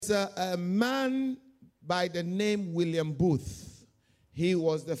A man by the name William Booth. He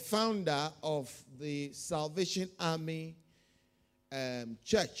was the founder of the Salvation Army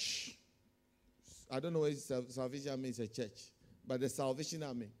church. I don't know if Salvation Army is a church, but the Salvation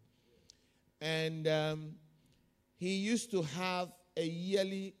Army. And he used to have a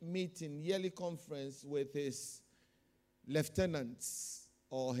yearly meeting, yearly conference with his lieutenants,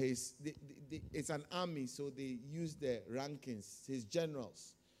 or it's an army, so they use the rankings, his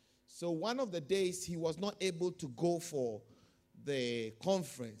generals. So one of the days he was not able to go for the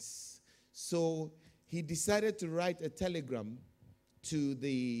conference. So he decided to write a telegram to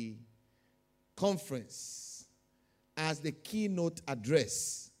the conference as the keynote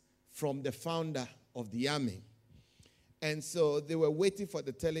address from the founder of the army. And so they were waiting for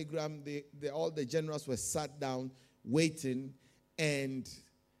the telegram. All the generals were sat down waiting. And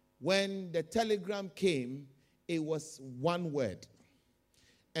when the telegram came, it was one word.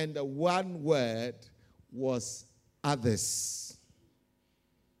 And the one word was others.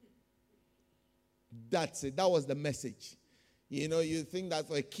 That's it. That was the message. You know, you think that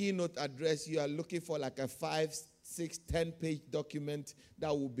for a keynote address, you are looking for like a 5, 6, 10-page document that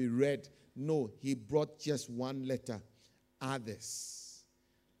will be read. No, he brought just one letter. Others.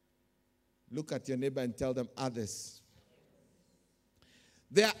 Look at your neighbor and tell them others.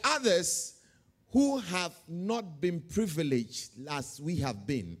 There are others who have not been privileged as we have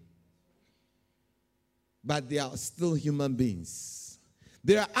been, but they are still human beings.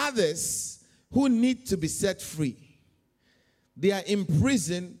 There are others who need to be set free. They are in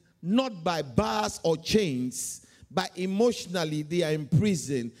prison not by bars or chains, but emotionally they are in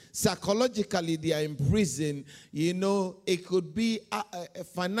prison. Psychologically they are in prison. You know, it could be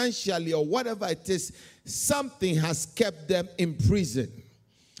financially or whatever it is. Something has kept them in prison.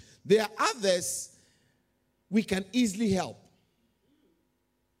 There are others we can easily help.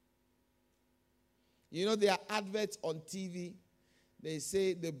 You know, there are adverts on TV. They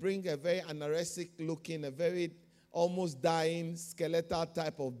say they bring a very anorexic looking, a very almost dying skeletal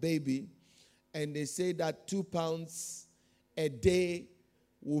type of baby. And they say that 2 pounds a day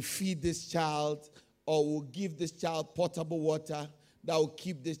will feed this child or will give this child potable water that will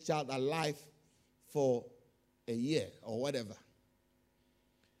keep this child alive for a year or whatever.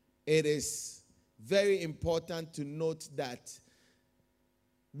 It is very important to note that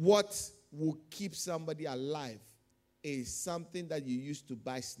what will keep somebody alive is something that you used to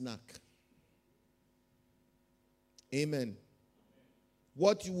buy snack. Amen.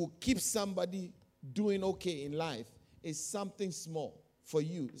 What will keep somebody doing okay in life is something small for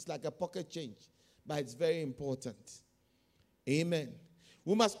you. It's like a pocket change, but it's very important. Amen.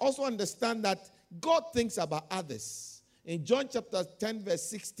 We must also understand that God thinks about others. In John chapter 10, verse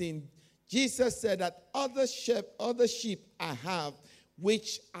 16, Jesus said that other sheep I have,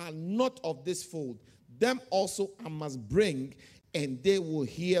 which are not of this fold, them also I must bring, and they will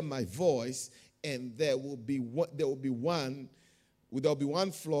hear my voice, and there will be one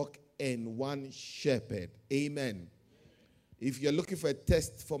flock and one shepherd. Amen. If you're looking for a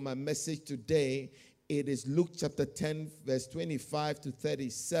text for my message today, it is Luke chapter 10, verse 25 to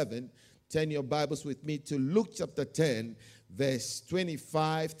 37. Turn your Bibles with me to Luke chapter 10, verse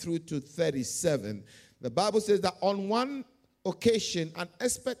 25 through to 37. The Bible says that on one occasion, an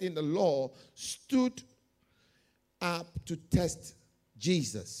expert in the law stood up to test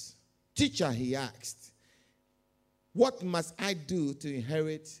Jesus. Teacher, he asked, what must I do to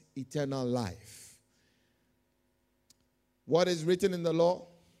inherit eternal life? What is written in the law?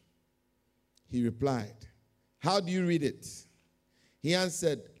 He replied, how do you read it? He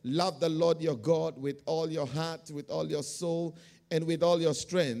answered, love the Lord your God with all your heart, with all your soul, and with all your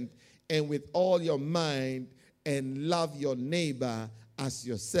strength, and with all your mind, and love your neighbor as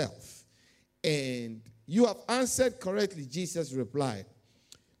yourself. And you have answered correctly, Jesus replied.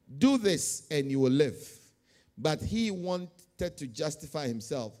 Do this and you will live. But he wanted to justify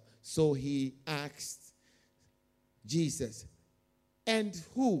himself, so he asked Jesus, and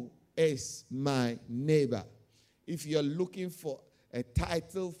who is my neighbor? If you're looking for a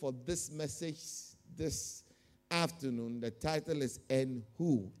title for this message this afternoon, the title is, and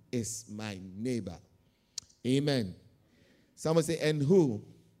who is my neighbor? Amen. Someone say, and who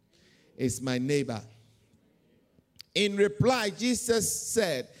is my neighbor? In reply, Jesus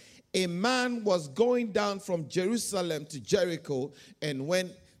said, a man was going down from Jerusalem to Jericho, and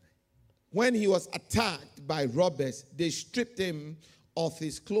when he was attacked by robbers, they stripped him of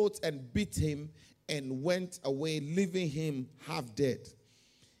his clothes and beat him and went away, leaving him half dead.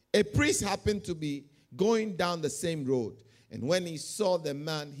 A priest happened to be going down the same road, and when he saw the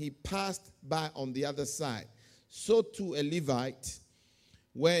man, he passed by on the other side. So too a Levite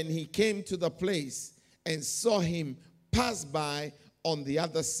when he came to the place and saw him pass by on the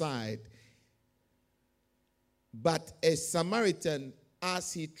other side. But a Samaritan,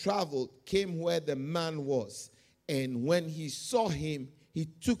 as he traveled, came where the man was. And when he saw him, he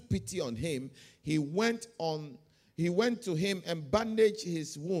took pity on him. He went to him and bandaged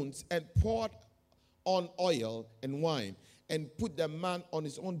his wounds and poured on oil and wine and put the man on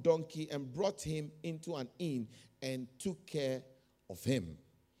his own donkey and brought him into an inn and took care of him.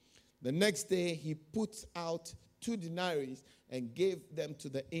 The next day he put out 2 denarii and gave them to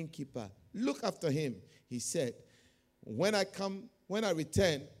the innkeeper. Look after him, he said. When I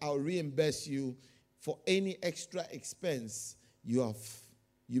return, I'll reimburse you for any extra expense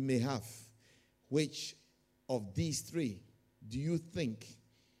you may have. Which of these 3 do you think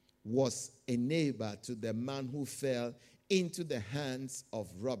was a neighbor to the man who fell into the hands of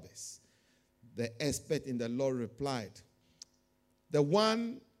robbers? The expert in the law replied, the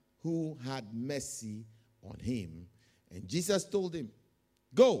one who had mercy on him. And Jesus told him,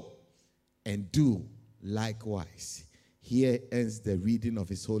 go and do likewise. Here ends the reading of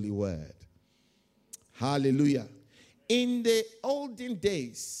his holy word. Hallelujah. In the olden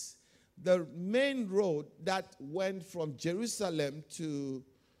days, the main road that went from Jerusalem to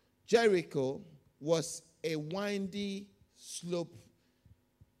Jericho was a windy, slopey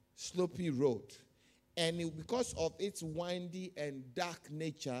road. And because of its windy and dark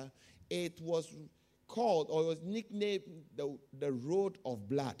nature, it was called, or it was nicknamed, the road of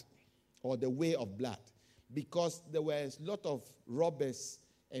blood, or the way of blood, because there were a lot of robbers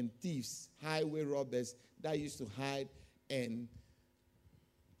and thieves, highway robbers, that used to hide and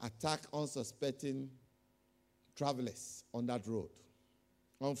attack unsuspecting travelers on that road.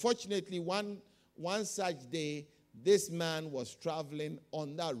 Unfortunately, one such day, this man was traveling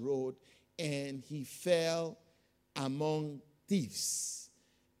on that road and he fell among thieves.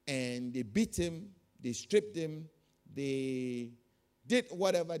 And they beat him, they stripped him, they did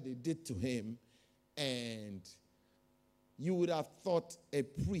whatever they did to him. And you would have thought a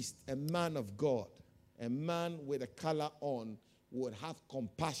priest, a man of God, a man with a collar on, would have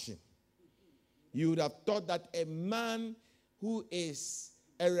compassion. You would have thought that a man who is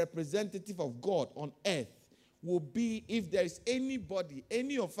a representative of God on earth would be, if there is anybody,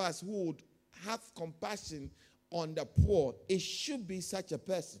 any of us who would have compassion on the poor, it should be such a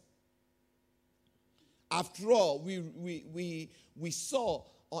person. After all, we saw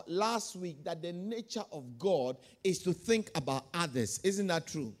last week that the nature of God is to think about others. Isn't that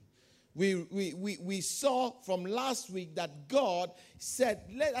true? We saw from last week that God said,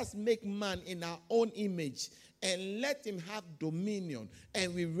 let us make man in our own image and let him have dominion.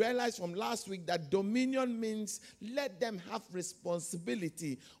 And we realized from last week that dominion means let them have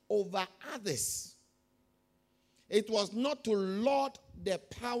responsibility over others. It was not to lord the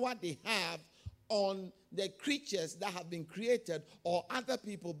power they have on the creatures that have been created or other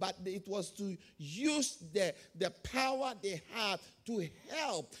people, but it was to use the power they have to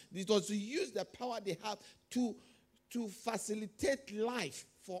help. It was to use the power they have to facilitate life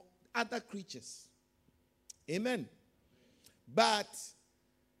for other creatures. Amen. But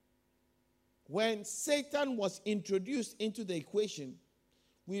when Satan was introduced into the equation,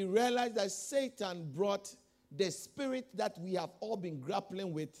 we realized that Satan brought the spirit that we have all been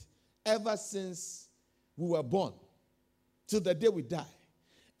grappling with ever since we were born to the day we die.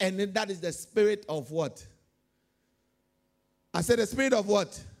 And then that is the spirit of what? I said the spirit of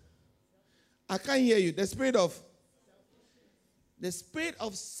what? I can't hear you. The spirit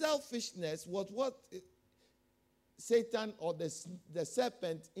of selfishness was what Satan or the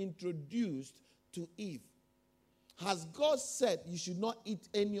serpent introduced to Eve. Has God said you should not eat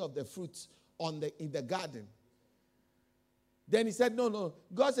any of the fruits in the garden? Then he said, no.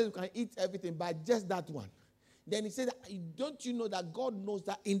 God said you can eat everything, but just that one. Then he said, don't you know that God knows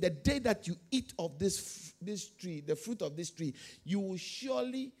that in the day that you eat of this tree, the fruit of this tree, you will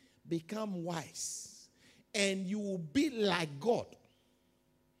surely become wise. And you will be like God.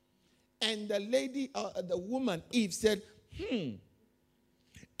 And the woman, Eve, said,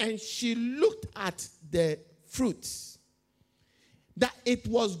 And she looked at the fruits, that it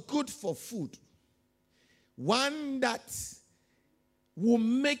was good for food. One that will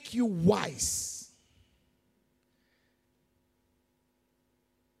make you wise.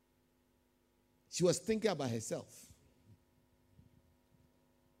 She was thinking about herself.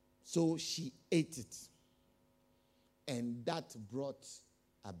 So she ate it. And that brought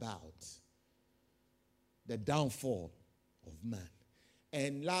about the downfall of man.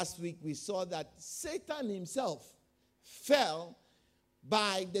 And last week we saw that Satan himself fell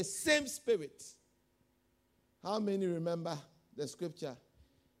by the same spirit. How many remember the scripture?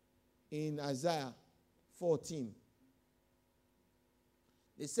 in Isaiah 14.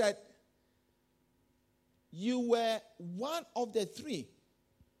 They said, you were one of the three.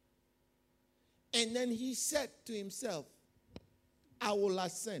 And then he said to himself, I will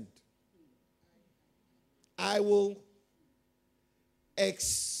ascend. I will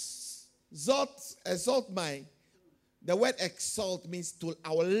exalt the word exalt means I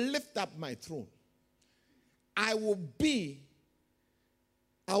will lift up my throne. I will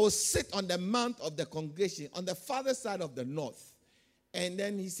sit on the mount of the congregation on the farther side of the north. And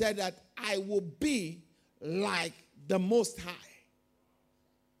then he said that I will be like the Most High.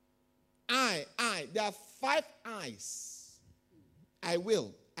 There are 5 eyes. I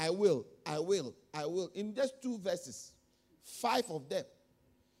will. In just 2 verses, 5 of them.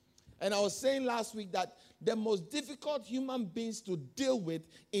 And I was saying last week that the most difficult human beings to deal with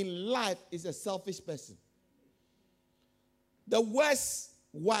in life is a selfish person. The worst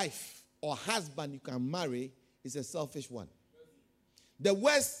wife or husband you can marry is a selfish one. The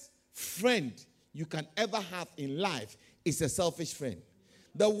worst friend you can ever have in life is a selfish friend.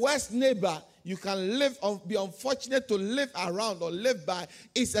 The worst neighbor you can be unfortunate to live around or live by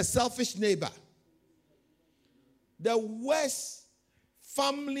is a selfish neighbor. The worst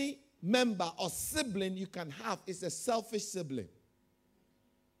family member or sibling you can have is a selfish sibling.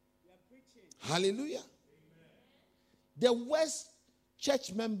 Hallelujah. Amen. The worst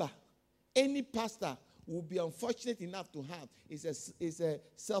church member any pastor will be unfortunate enough to have is a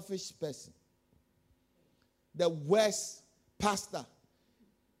selfish person. The worst pastor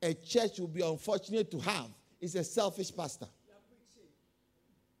a church will be unfortunate to have is a selfish pastor.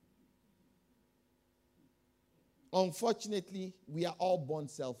 Unfortunately, we are all born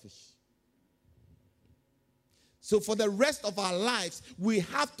selfish. So for the rest of our lives, we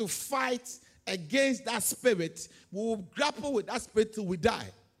have to fight against that spirit. We will grapple with that spirit till we die.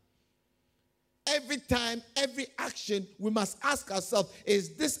 Every time, every action, we must ask ourselves,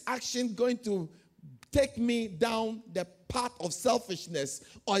 is this action going to take me down the path of selfishness,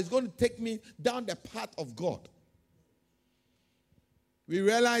 or is going to take me down the path of God? We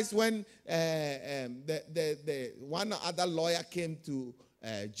realized when the one other lawyer came to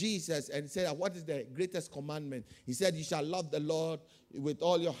Jesus and said, what is the greatest commandment? He said, you shall love the Lord with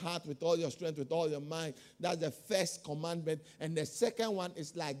all your heart, with all your strength, with all your mind. That's the first commandment. And the second one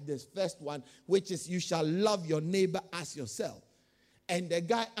is like this first one, which is you shall love your neighbor as yourself. And the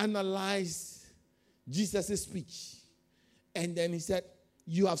guy analyzed Jesus' speech. And then he said,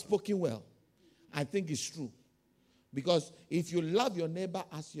 you have spoken well. I think it's true. Because if you love your neighbor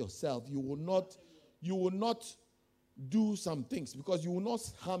as yourself, you will not do some things, because you will not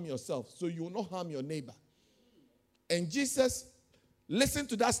harm yourself, so you will not harm your neighbor. And Jesus listened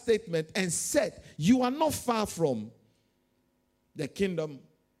to that statement and said, you are not far from the kingdom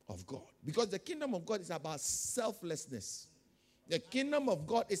of God. Because the kingdom of God is about selflessness. The kingdom of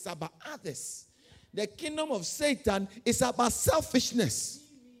God is about others. The kingdom of Satan is about selfishness.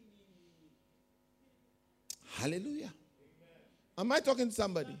 Hallelujah. Am I talking to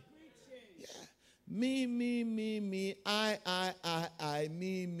somebody? Yeah. Me, I,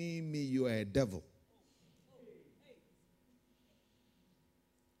 me, you are a devil.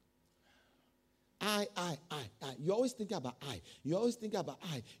 I. You always think about I. You always think about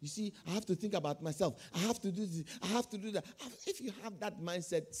I. You see, I have to think about myself. I have to do this. I have to do that. If you have that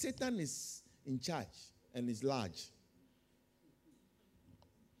mindset, Satan is in charge and is large.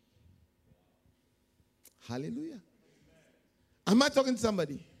 Hallelujah. Am I talking to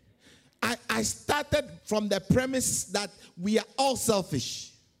somebody? I started from the premise that we are all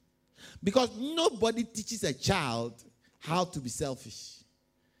selfish. Because nobody teaches a child how to be selfish.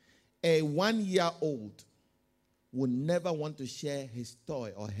 A 1-year-old will never want to share his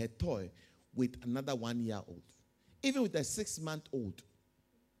toy or her toy with another 1-year-old. Even with a 6-month-old.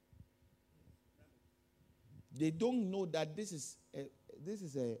 They don't know that this is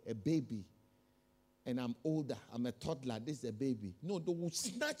a baby. And I'm older. I'm a toddler. This is a baby. No, they will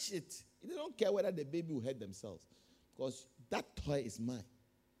snatch it. They don't care whether the baby will hurt themselves. Because that toy is mine.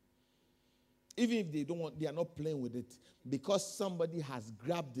 Even if they are not playing with it. Because somebody has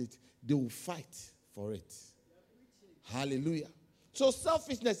grabbed it, they will fight for it. Hallelujah. So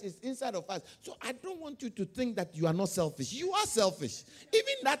selfishness is inside of us. So I don't want you to think that you are not selfish. You are selfish.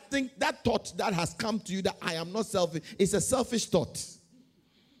 Even that thought that has come to you that I am not selfish, is a selfish thought.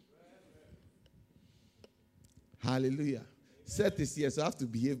 Hallelujah. Seth is here, so I have to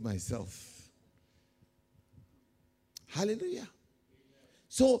behave myself. Hallelujah.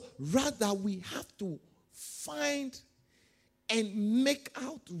 So rather we have to find and make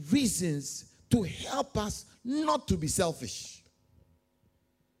out reasons to help us not to be selfish.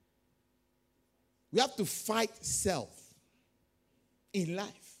 We have to fight self in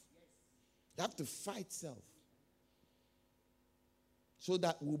life. You have to fight self so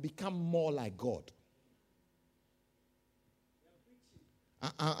that we'll become more like God.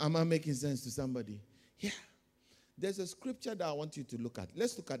 Am I making sense to somebody? Yeah. There's a scripture that I want you to look at.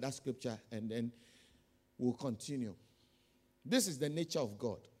 Let's look at that scripture and then we'll continue. This is the nature of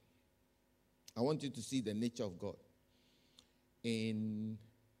God. I want you to see the nature of God. In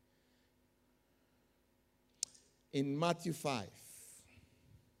Matthew 5,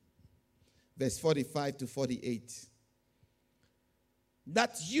 verse 45 to 48.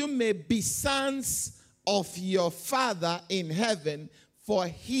 That you may be sons of your Father in heaven, for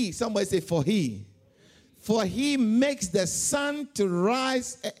he, somebody say, for he makes the sun to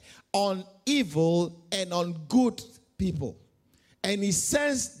rise on evil and on good people. And he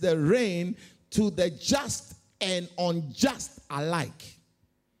sends the rain to the just and unjust alike.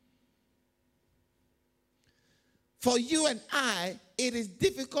 For you and I, it is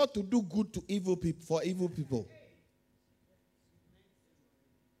difficult to do good to evil people, for evil people.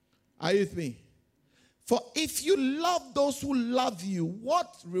 Are you with me? For if you love those who love you,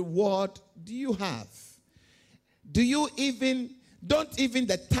 what reward do you have? Don't even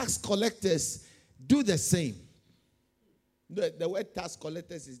the tax collectors do the same? The word tax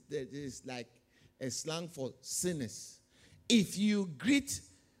collectors is like a slang for sinners. If you greet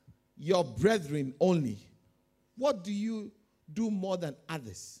your brethren only, what do you do more than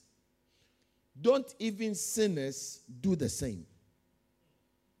others? Don't even sinners do the same?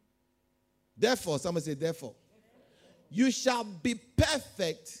 Therefore, somebody say, therefore, you shall be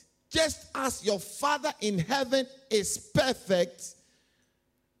perfect just as your Father in heaven is perfect,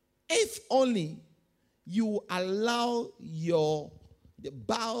 if only you allow the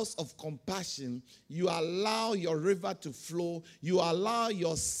bowels of compassion, you allow your river to flow, you allow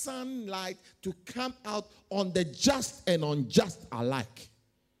your sunlight to come out on the just and unjust alike.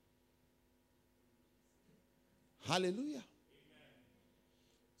 Hallelujah. Amen.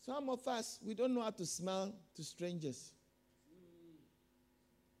 Some of us, we don't know how to smile to strangers.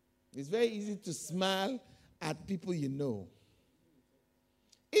 It's very easy to smile at people you know.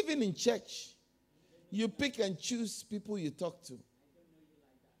 Even in church, you pick and choose people you talk to.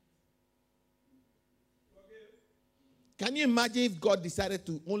 Can you imagine if God decided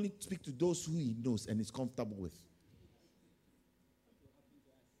to only speak to those who he knows and is comfortable with?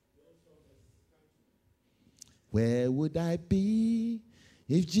 Where would I be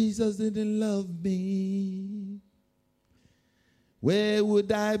if Jesus didn't love me? Where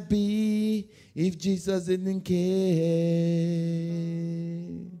would I be if Jesus didn't care?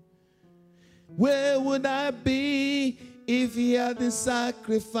 Where would I be if he hadn't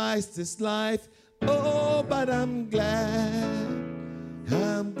sacrificed his life? Oh, but I'm glad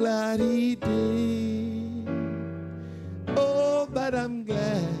he did. Oh, but I'm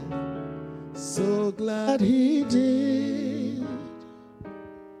glad, so glad he did.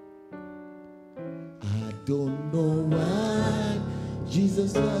 I don't know why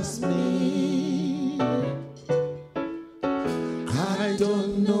Jesus loves me. I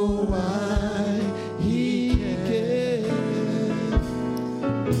don't know why he cares.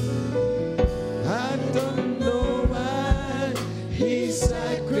 I don't know why he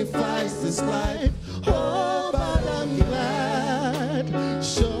sacrificed his life. Oh, but I'm glad,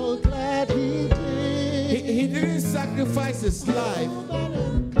 so glad he did. He didn't sacrifice his life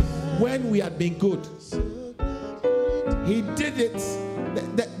when we had been good. He did it.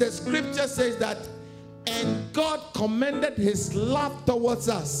 The scripture says that, and God commended his love towards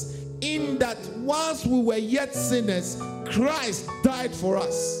us in that whilst we were yet sinners, Christ died for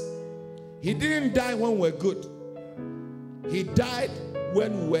us. He didn't die when we were good. He died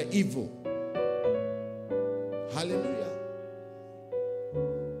when we were evil. Hallelujah.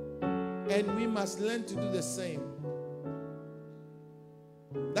 And we must learn to do the same.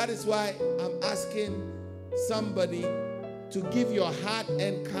 That is why I'm asking somebody to give your heart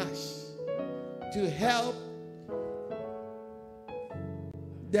and cash to help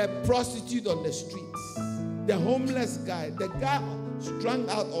the prostitute on the streets, the homeless guy, the guy strung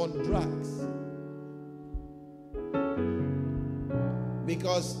out on drugs.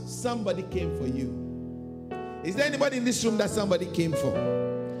 Because somebody came for you. Is there anybody in this room that somebody came for?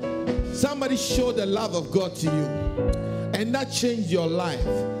 Somebody showed the love of God to you, and that changed your life.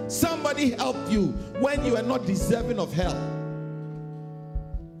 Somebody helped you when you are not deserving of help.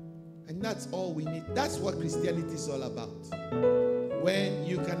 And that's all we need. That's what Christianity is all about. When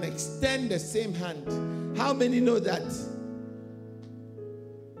you can extend the same hand. How many know that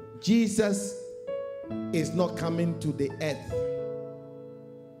Jesus is not coming to the earth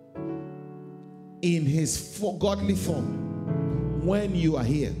in his godly form when you are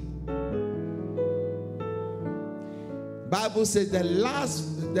here. Bible says the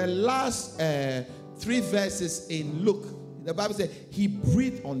last 3 verses in Luke, the Bible said he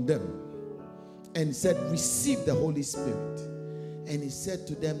breathed on them and said, receive the Holy Spirit. And he said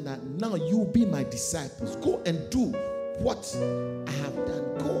to them that now you will be my disciples. Go and do what I have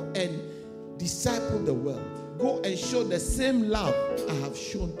done. Go and disciple the world. Go and show the same love I have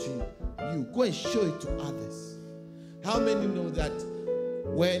shown to you. Go and show it to others. How many know that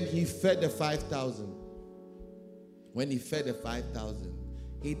when he fed the 5,000,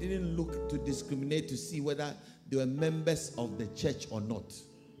 he didn't look to discriminate to see whether they were members of the church or not.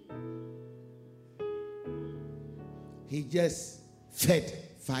 He just fed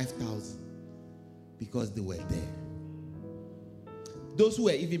 5,000 because they were there. Those who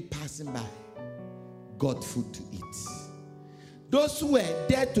were even passing by got food to eat. Those who were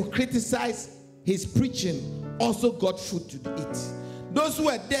there to criticize his preaching also got food to eat. Those who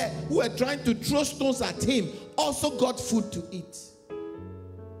were there, who were trying to throw stones at him, also got food to eat.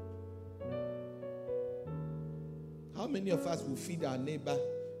 How many of us will feed our neighbor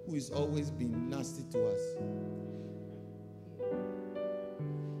who is always being nasty to us?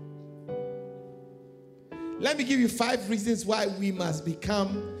 Let me give you 5 reasons why we must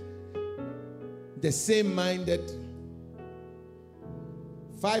become the same-minded.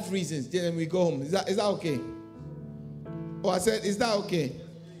 5 reasons. Then we go home. Is that okay? Oh, I said, is that okay?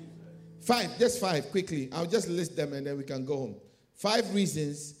 5, just 5, quickly. I'll just list them and then we can go home. 5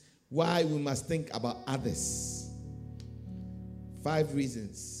 reasons why we must think about others. 5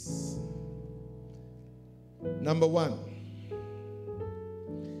 reasons. Number 1,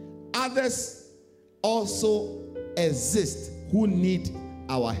 others also exist who need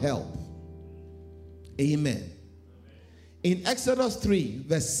our help. Amen. In Exodus 3,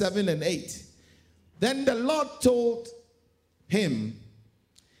 verse 7 and 8, then the Lord told him,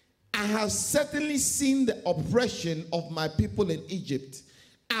 I have certainly seen the oppression of my people in Egypt.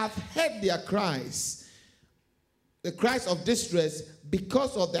 I've heard their cries, the cries of distress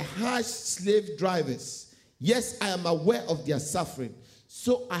because of the harsh slave drivers. Yes, I am aware of their suffering.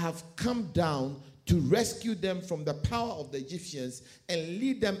 So I have come down to rescue them from the power of the Egyptians and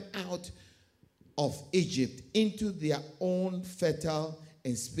lead them out of Egypt into their own fertile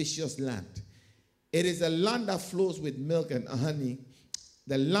and spacious land. It is a land that flows with milk and honey,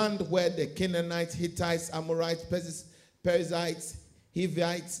 the land where the Canaanites, Hittites, Amorites, Perizzites,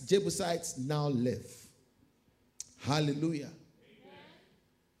 Hivites, Jebusites now live. Hallelujah. Amen.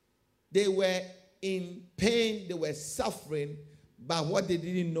 They were in pain, they were suffering, but what they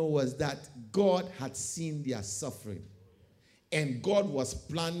didn't know was that God had seen their suffering. And God was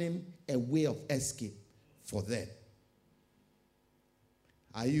planning a way of escape for them.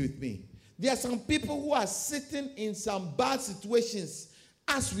 Are you with me? There are some people who are sitting in some bad situations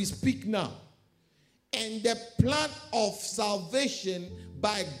as we speak now. And the plan of salvation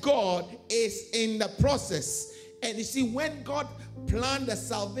by God is in the process. And you see, when God planned the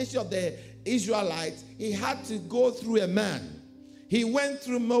salvation of the Israelites, he had to go through a man. He went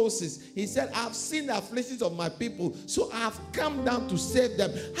through Moses. He said, I've seen the afflictions of my people, so I've come down to save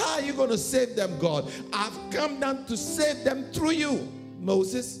them. How are you going to save them, God? I've come down to save them through you,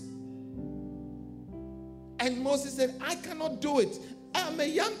 Moses. And Moses said, I cannot do it. I'm a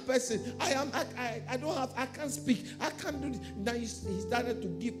young person. I can't speak. I can't do this. Now he started to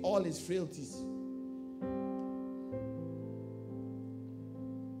give all his frailties.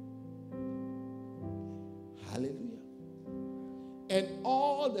 Hallelujah. And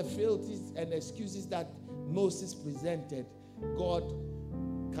all the frailties and excuses that Moses presented, God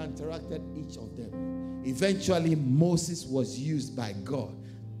counteracted each of them. Eventually, Moses was used by God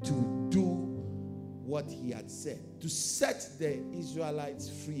to do what he had said, to set the Israelites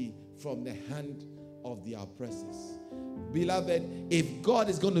free from the hand of the oppressors. Beloved, if God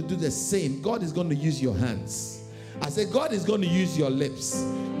is going to do the same, God is going to use your hands. I said, God is going to use your lips.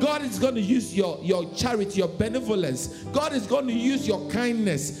 God is going to use your charity, your benevolence. God is going to use your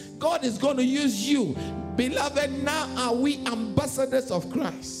kindness. God is going to use you. Beloved, now are we ambassadors of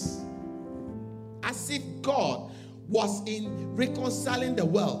Christ. As if God was in reconciling the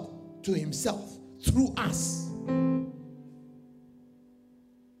world to himself through us.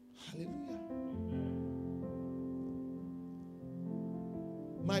 Hallelujah.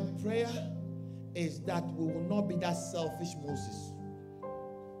 My prayer is that we will not be that selfish Moses.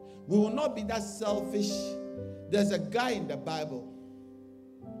 We will not be that selfish. There's a guy in the Bible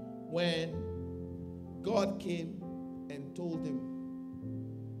when God came and told him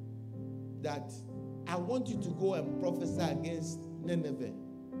that I want you to go and prophesy against Nineveh.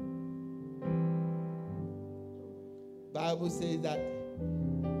 Bible says that,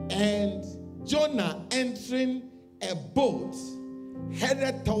 and Jonah entering a boat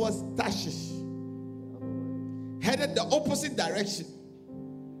headed towards Tarshish, headed the opposite direction.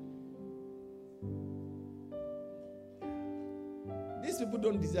 These people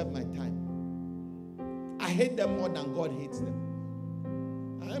don't deserve my time. I hate them more than God hates them.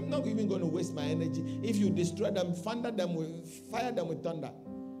 I'm not even going to waste my energy. If you destroy them, fire them with thunder,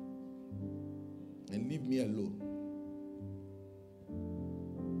 and leave me alone.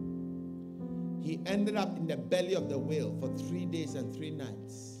 He ended up in the belly of the whale for 3 days and 3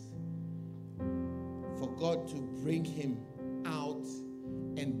 nights for God to bring him out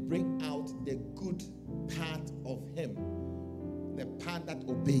and bring out the good part of him, the part that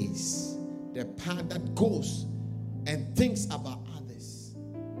obeys, the part that goes and thinks about others.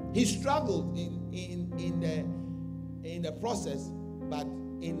 He struggled in the process, but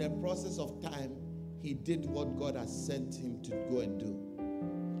in the process of time, he did what God has sent him to go and do.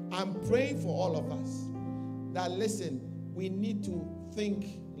 I'm praying for all of us that, listen, we need to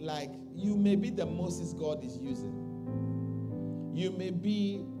think like you may be the Moses God is using. You may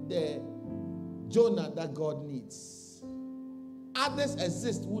be the Jonah that God needs. Others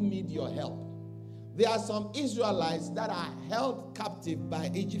exist who need your help. There are some Israelites that are held captive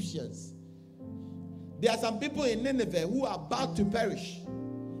by Egyptians. There are some people in Nineveh who are about to perish,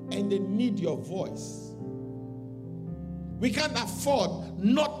 and they need your voice. We can't afford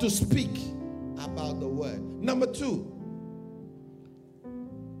not to speak about the word. Number 2,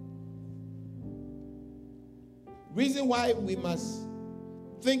 reason why we must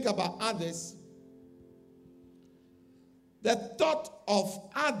think about others. The thought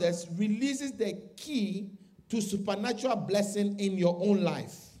of others releases the key to supernatural blessing in your own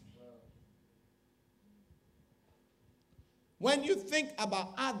life. When you think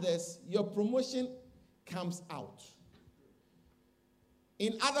about others, your promotion comes out.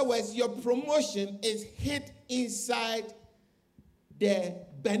 In other words, your promotion is hid inside the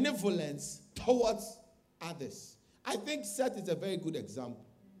benevolence towards others. I think Seth is a very good example.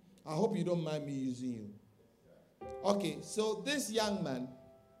 I hope you don't mind me using you. Okay, so this young man,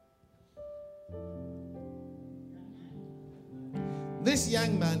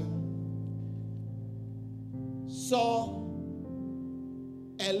 saw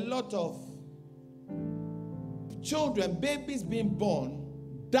a lot of children, babies being born,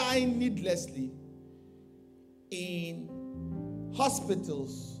 dying needlessly in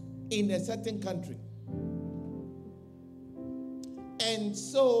hospitals in a certain country. And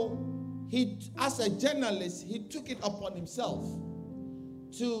so he, as a journalist, he took it upon himself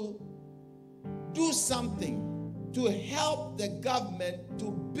to do something to help the government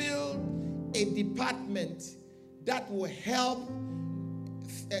to build a department that will help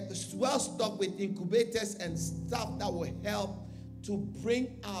well stocked with incubators and stuff that will help to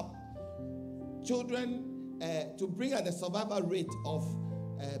bring up children, to bring up the survival rate of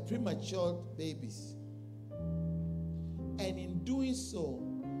premature babies. And in doing so,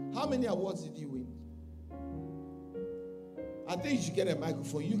 how many awards did you win? I think you should get a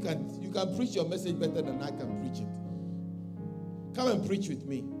microphone. You can preach your message better than I can preach it. Come and preach with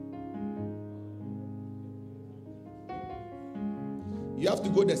me. You have to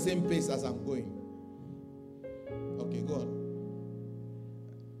go the same pace as I'm going. Okay, go on.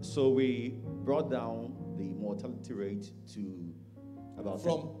 So we brought down the mortality rate to about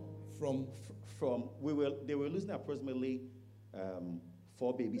they were losing approximately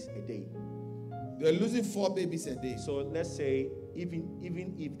 4 babies a day. They're losing 4 babies a day. So let's say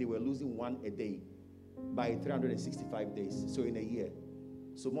even if they were losing 1 a day by 365 days, so in a year,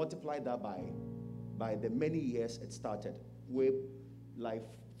 so multiply that by the many years it started, way like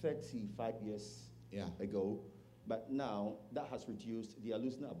 35 years ago. But now that has reduced. They are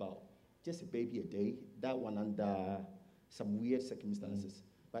losing about just a baby a day. That one under some weird circumstances.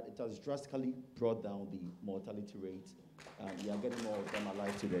 But it has drastically brought down the mortality rate. We are getting more of them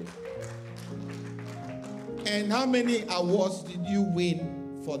alive today. And how many awards did you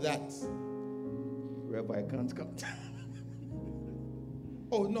win for that? Rabbi, I can't count.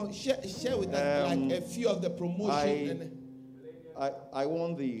 Oh, no, share with us like a few of the promotion. I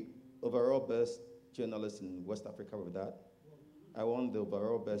won the overall best journalist in West Africa with that. I won the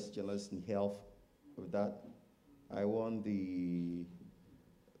overall best journalist in health with that. I won the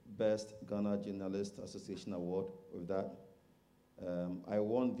best Ghana Journalist Association Award with that. I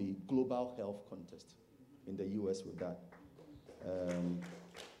won the Global Health Contest in the US with that.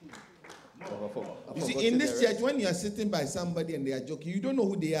 You see, in this church, when you are sitting by somebody and they are joking, you don't know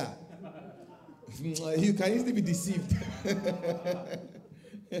who they are. You can easily be deceived.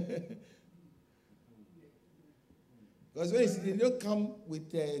 Because when you see, they don't come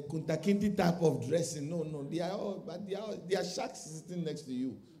with a Kunta Kinte type of dressing. No. They are sharks sitting next to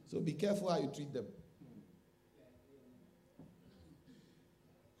you. So be careful how you treat them.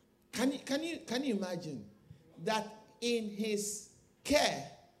 Can you imagine that in his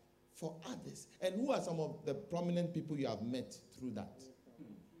care for others? And who are some of the prominent people you have met through that?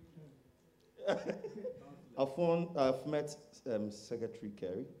 I've met Secretary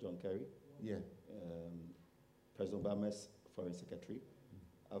Kerry, John Kerry. Yeah. President Obama's Foreign Secretary.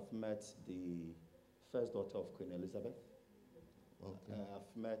 I've met the first daughter of Queen Elizabeth. Okay.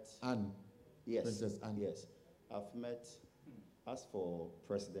 I've met Anne. Yes. Princess Anne. Yes. I've met, as for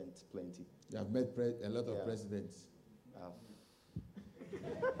President, plenty. You have met a lot of presidents.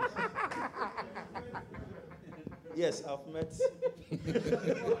 Yes, I've met.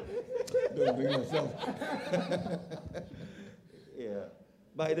 Don't bring yourself. Yeah.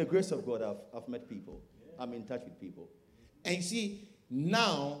 By the grace of God, I've met people. I'm in touch with people. And you see,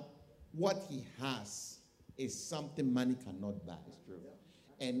 now what he has is something money cannot buy. It's true.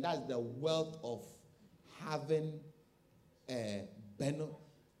 And that's the wealth of having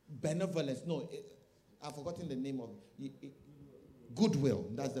benevolence. No, I've forgotten the name of it. Goodwill.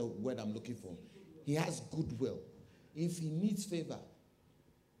 That's the word I'm looking for. He has goodwill. If he needs favor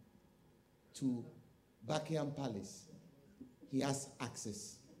to Buckingham Palace, he has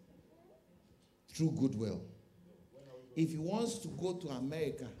access through goodwill. If he wants to go to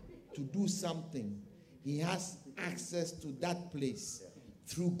America to do something, he has access to that place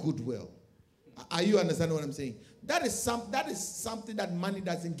through goodwill. Are you understanding what I'm saying? That is something that money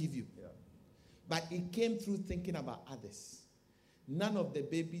doesn't give you. Yeah. But it came through thinking about others. None of the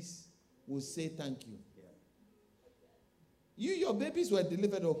babies will say thank you. Yeah. Your babies were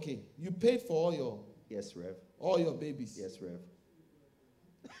delivered okay. You paid for all your Yes, Rev. all your babies. Yes, Rev.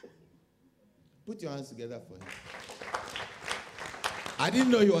 Put your hands together for him. I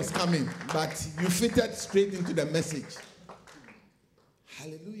didn't know he was coming, but you fitted straight into the message.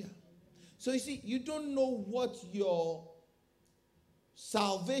 Hallelujah. So you see, you don't know what your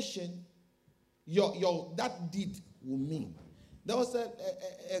salvation, your that deed will mean. There was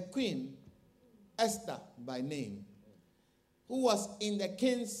a queen, Esther by name, who was in the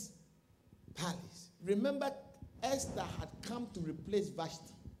king's palace. Remember, Esther had come to replace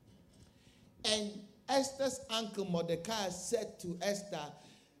Vashti. And Esther's uncle Mordecai said to Esther,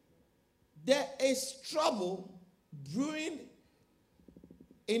 there is trouble brewing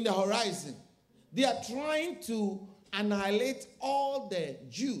in the horizon. They are trying to annihilate all the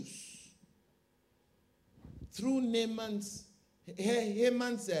Jews through Haman's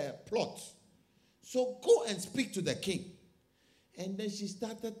plot. So go and speak to the king. And then she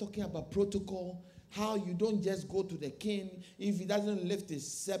started talking about protocol, how you don't just go to the king. If he doesn't lift his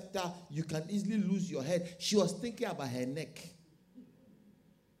scepter, you can easily lose your head. She was thinking about her neck.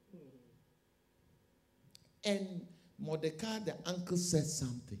 And Mordecai, the uncle, said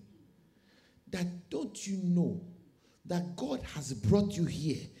something. That don't you know that God has brought you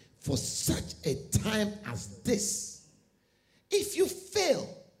here for such a time as this? If you fail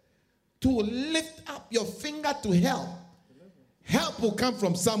to lift up your finger to help, help will come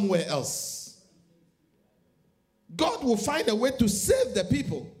from somewhere else. God will find a way to save the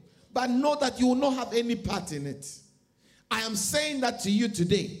people, but know that you will not have any part in it. I am saying that to you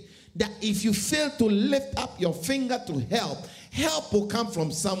today, that if you fail to lift up your finger to help, help will come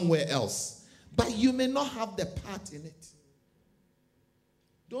from somewhere else, but you may not have the part in it.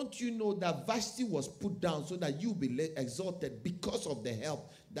 Don't you know that Vashti was put down so that you will be exalted because of the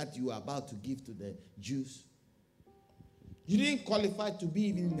help that you are about to give to the Jews? You didn't qualify to be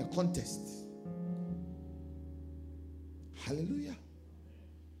even in a contest. Hallelujah.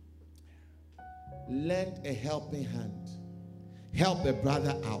 Lend a helping hand. Help a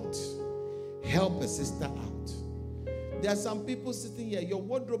brother out. Help a sister out. There are some people sitting here, your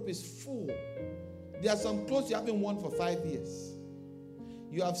wardrobe is full. There are some clothes you haven't worn for 5 years.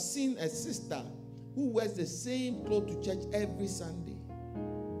 You have seen a sister who wears the same clothes to church every Sunday.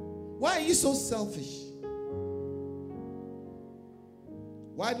 Why are you so selfish?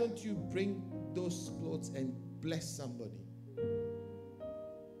 Why don't you bring those clothes and bless somebody?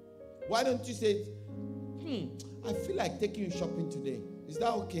 Why don't you say, I feel like taking you shopping today. Is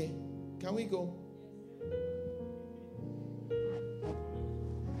that okay? Can we go?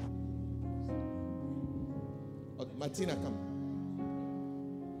 Martina, come.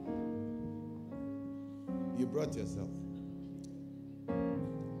 You brought yourself.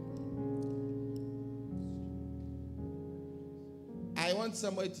 I want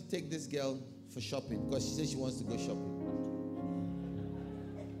somebody to take this girl for shopping because she says she wants to go shopping.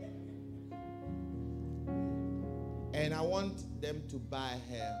 And I want them to buy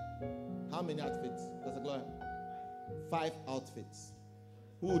her, how many outfits? Pastor Gloria? 5 outfits.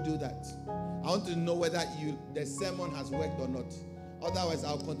 Who will do that? I want to know whether the sermon has worked or not. Otherwise,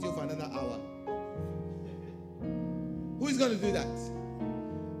 I'll continue for another hour. Who is going to do that?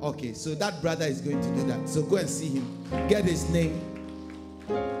 Okay, so that brother is going to do that. So go and see him. Get his name.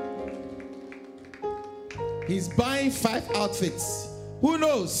 He's buying 5 outfits. Who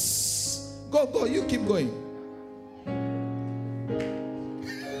knows? Go, you keep going.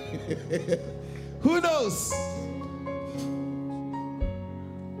 Who knows?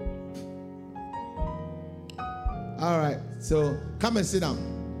 All right, so come and sit down.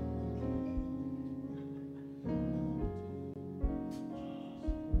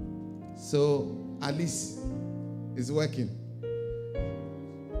 So at least it's working.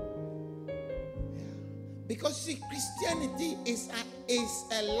 Yeah. Because see, Christianity is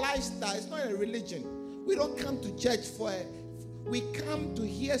a lifestyle. It's not a religion. We don't come to church we come to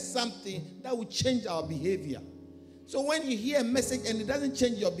hear something that will change our behavior. So when you hear a message and it doesn't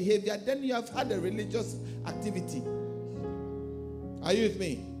change your behavior, then you have had a religious activity. Are you with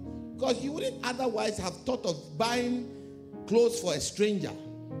me? Because you wouldn't otherwise have thought of buying clothes for a stranger.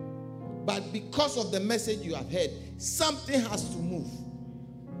 But because of the message you have heard, something has to move.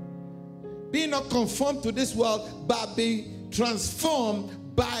 Be not conformed to this world, but be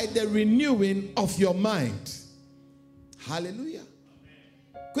transformed by the renewing of your mind. Hallelujah.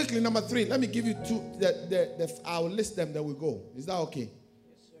 Quickly, number 3. Let me give you 2. I'll list them, then we'll go. Is that okay?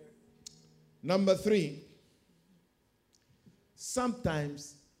 Yes, sir. Number 3.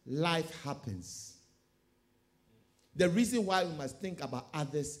 Sometimes life happens. The reason why we must think about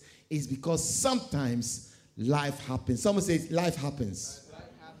others is because sometimes life happens. Someone says life happens. Life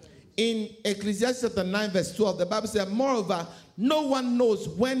happens. In Ecclesiastes chapter 9 verse 12, the Bible says, moreover, no one knows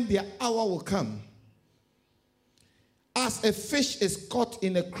when their hour will come. As a fish is caught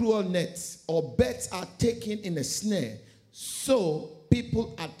in a cruel net, or birds are taken in a snare, so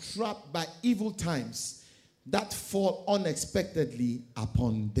people are trapped by evil times that fall unexpectedly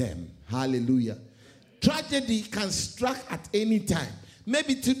upon them. Hallelujah. Tragedy can strike at any time.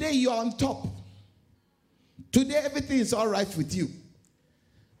 Maybe today you are on top. Today everything is all right with you.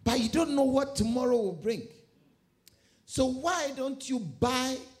 But you don't know what tomorrow will bring. So why don't you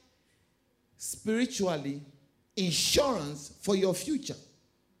buy spiritually insurance for your future?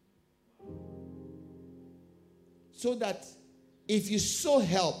 So that if you sow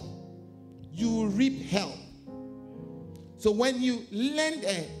help, you will reap help. So when you lend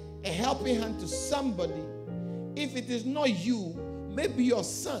a helping hand to somebody, if it is not you, maybe your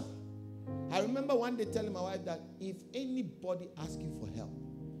son. I remember one day telling my wife that if anybody asks you for help,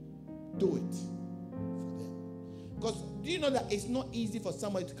 do it for them. Because do you know that it's not easy for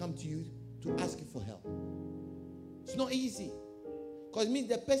somebody to come to you to ask you for help? It's not easy. Because it means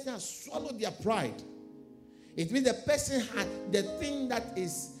the person has swallowed their pride. It means the person had the thing that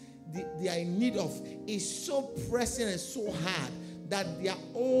is they are in need of is so pressing and so hard that their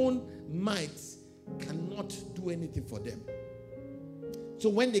own minds cannot do anything for them. So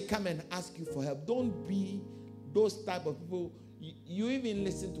when they come and ask you for help, don't be those type of people. You even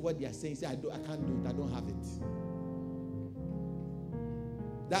listen to what they are saying. Say, I can't do it. I don't have it.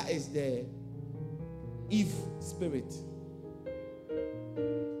 That is the Eve spirit.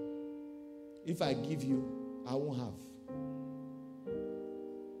 If I give you, I won't have.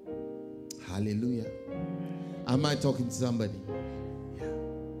 Hallelujah. Am I talking to somebody? Yeah.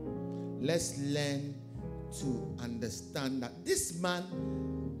 Let's learn to understand that this man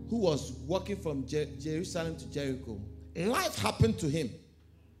who was walking from Jerusalem to Jericho, life happened to him.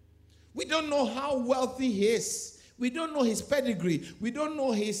 We don't know how wealthy he is. We don't know his pedigree. We don't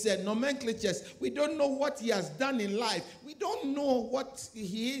know his nomenclatures. We don't know what he has done in life. We don't know what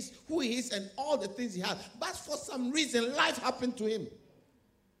he is, who he is, and all the things he has. But for some reason, life happened to him.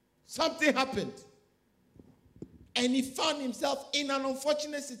 Something happened. And he found himself in an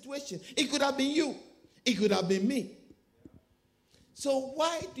unfortunate situation. It could have been you. It could have been me. So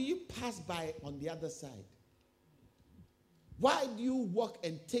why do you pass by on the other side? Why do you walk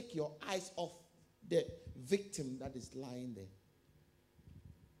and take your eyes off the victim that is lying there?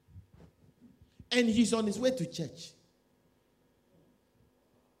 And he's on his way to church.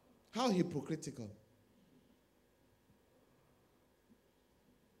 How hypocritical.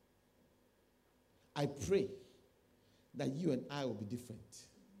 I pray that you and I will be different.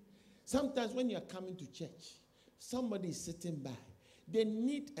 Sometimes when you are coming to church, somebody is sitting by. They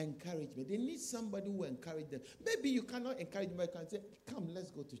need encouragement. They need somebody who will encourage them. Maybe you cannot encourage them. You can say, come,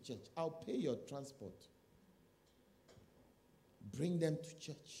 let's go to church. I'll pay your transport. Bring them to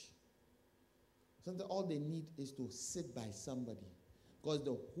church. Sometimes all they need is to sit by somebody. Because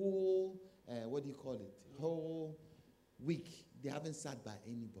the whole, whole week, they haven't sat by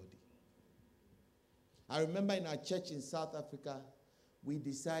anybody. I remember in our church in South Africa, we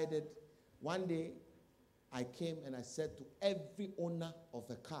decided one day I came and I said to every owner of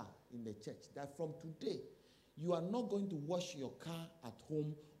a car in the church that from today, you are not going to wash your car at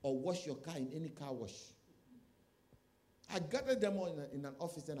home or wash your car in any car wash. I gathered them all in an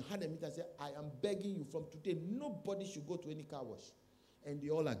office and I had a meeting. I said, I am begging you from today, nobody should go to any car wash. And they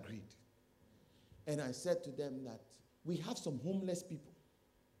all agreed. And I said to them that we have some homeless people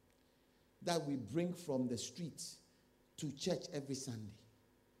that we bring from the streets to church every Sunday.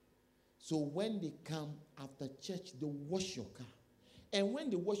 So when they come after church, they wash your car. And when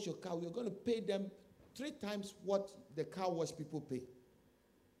they wash your car, we're going to pay them 3 times what the car wash people pay.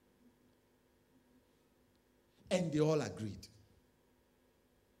 And they all agreed.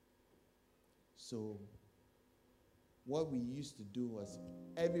 So what we used to do was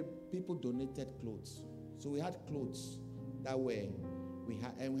people donated clothes. So we had clothes that we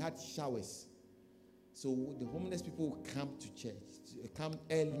had showers. So the homeless people would come to church, come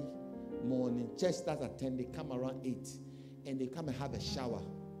early morning. Church starts at 10, they come around 8, and they come and have a shower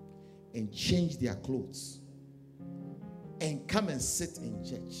and change their clothes and come and sit in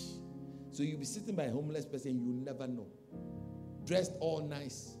church. So you'll be sitting by a homeless person, you'll never know. Dressed all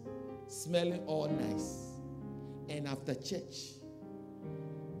nice, smelling all nice. And after church,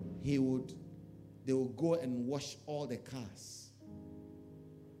 they will go and wash all the cars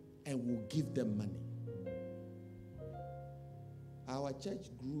and will give them money. Our church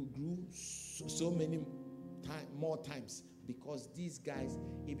grew so many more times because these guys,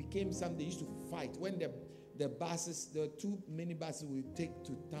 it became something they used to fight. When the buses, the 2 minibuses we take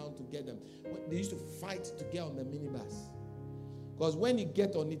to town to get them, they used to fight to get on the minibus. Because when you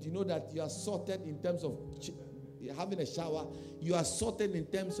get on it, you know that you are sorted in terms of having a shower, you are sorted in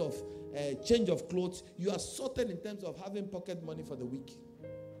terms of change of clothes, you are sorted in terms of having pocket money for the week.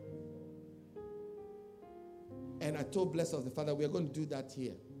 And I told Blessed of the Father, we are going to do that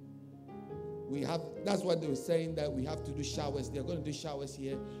here. That's what they were saying, that we have to do showers. They're going to do showers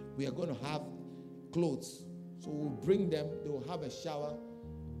here. We are going to have clothes. So we'll bring them, they will have a shower,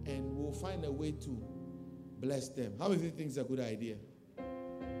 and we'll find a way to bless them. How many of you think it's a good idea?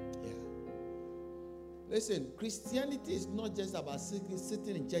 Yeah. Listen, Christianity is not just about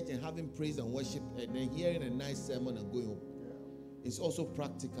sitting in church and having praise and worship and then hearing a nice sermon and going home. It's also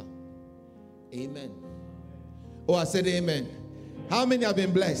practical. Amen. Oh, I said amen. How many have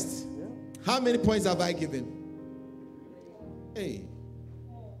been blessed? How many points have I given? Hey.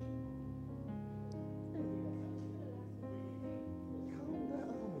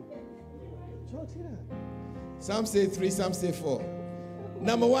 Some say 3, some say 4.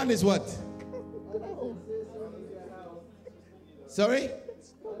 Number 1 is what? Sorry?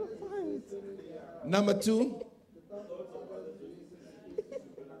 Number 2?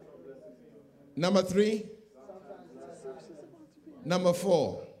 Number 3? Number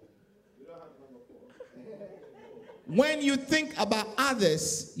 4. When you think about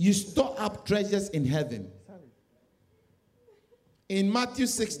others, you store up treasures in heaven. In Matthew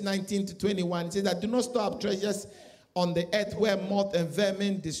 6:19-21, it says that do not store up treasures on the earth where moth and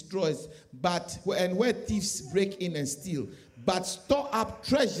vermin destroys, and where thieves break in and steal. But store up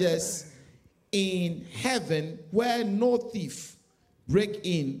treasures in heaven where no thief break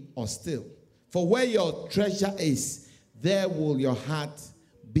in or steal. For where your treasure is, there will your heart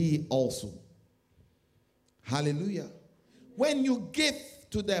be also. Hallelujah. When you give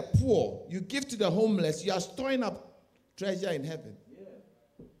to the poor, you give to the homeless, you are storing up treasure in heaven.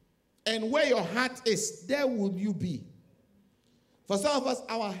 Yeah. And where your heart is, there will you be. For some of us,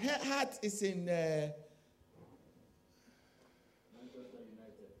 our heart is in Manchester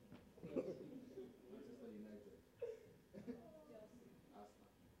United.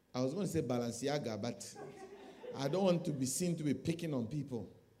 I was going to say Balenciaga, but I don't want to be seen to be picking on people.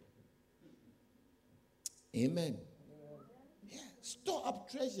 Amen. Yeah. Store up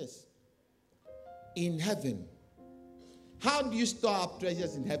treasures in heaven. How do you store up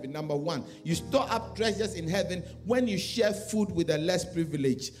treasures in heaven? Number 1, you store up treasures in heaven when you share food with the less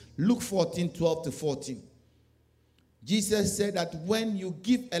privileged. Luke 14:12-14. Jesus said that when you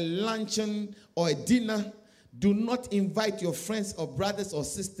give a luncheon or a dinner, do not invite your friends or brothers or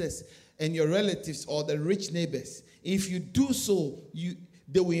sisters and your relatives or the rich neighbors. If you do so,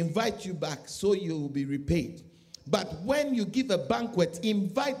 they will invite you back, so you will be repaid. But when you give a banquet,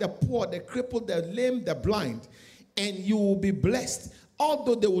 invite the poor, the crippled, the lame, the blind, and you will be blessed.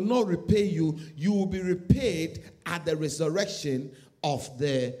 Although they will not repay you, you will be repaid at the resurrection of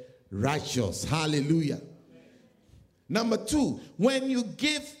the righteous. Hallelujah. Number 2, when you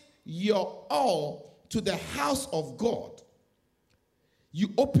give your all to the house of God,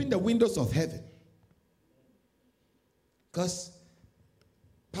 you open the windows of heaven. Because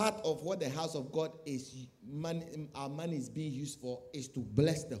part of what the house of God is, our money is being used for, is to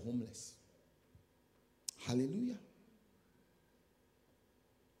bless the homeless. Hallelujah.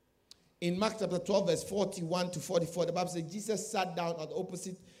 In Mark chapter 12, verse 41 to 44, the Bible says Jesus sat down at the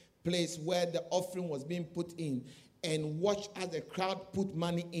opposite place where the offering was being put in and watched as the crowd put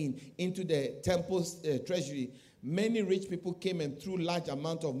money into the temple's treasury. Many rich people came and threw large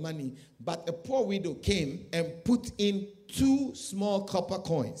amount of money, but a poor widow came and put in 2 small copper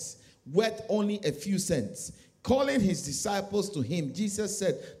coins, worth only a few cents. Calling his disciples to him, Jesus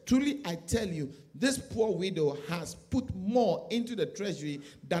said, "Truly I tell you, this poor widow has put more into the treasury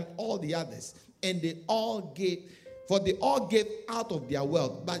than all the others, and they all gave out of their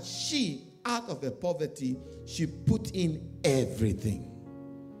wealth, but she, out of her poverty, she put in everything,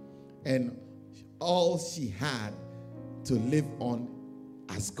 and all she had to live on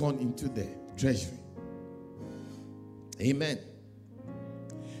has gone into the treasury." Amen.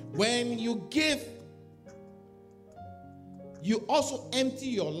 When you give, you also empty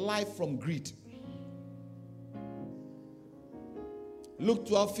your life from greed. Luke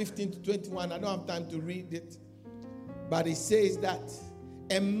 12, 15 to 21. I don't have time to read it. But it says that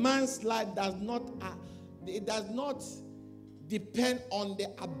a man's life does not depend on the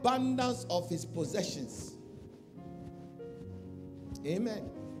abundance of his possessions. Amen.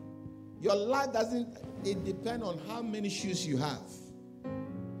 Your life doesn't depend on how many shoes you have.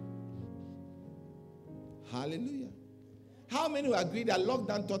 Hallelujah. How many will agree that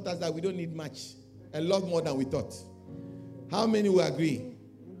lockdown taught us that we don't need much, a lot more than we thought? How many will agree?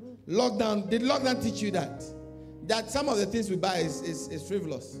 Did lockdown teach you that? That some of the things we buy is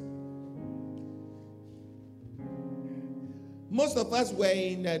frivolous. Most of us were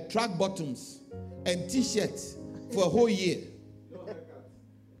in track bottoms and t-shirts for a whole year.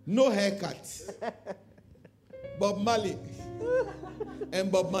 No haircut. Bob Marley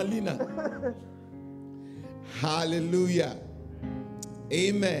and Bob Marlena. Hallelujah.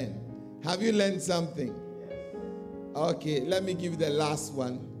 Amen. Have you learned something? Okay, let me give you the last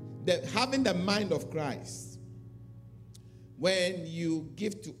one. Having the mind of Christ. When you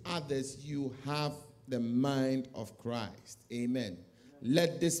give to others, you have the mind of Christ. Amen.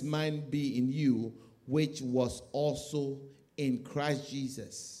 Let this mind be in you, which was also in Christ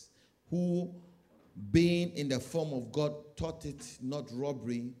Jesus, who, being in the form of God, thought it not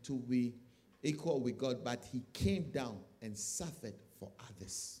robbery to be equal with God, but he came down and suffered for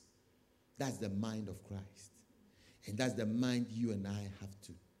others. That's the mind of Christ. And that's the mind you and I have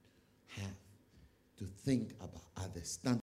to think about others. Stand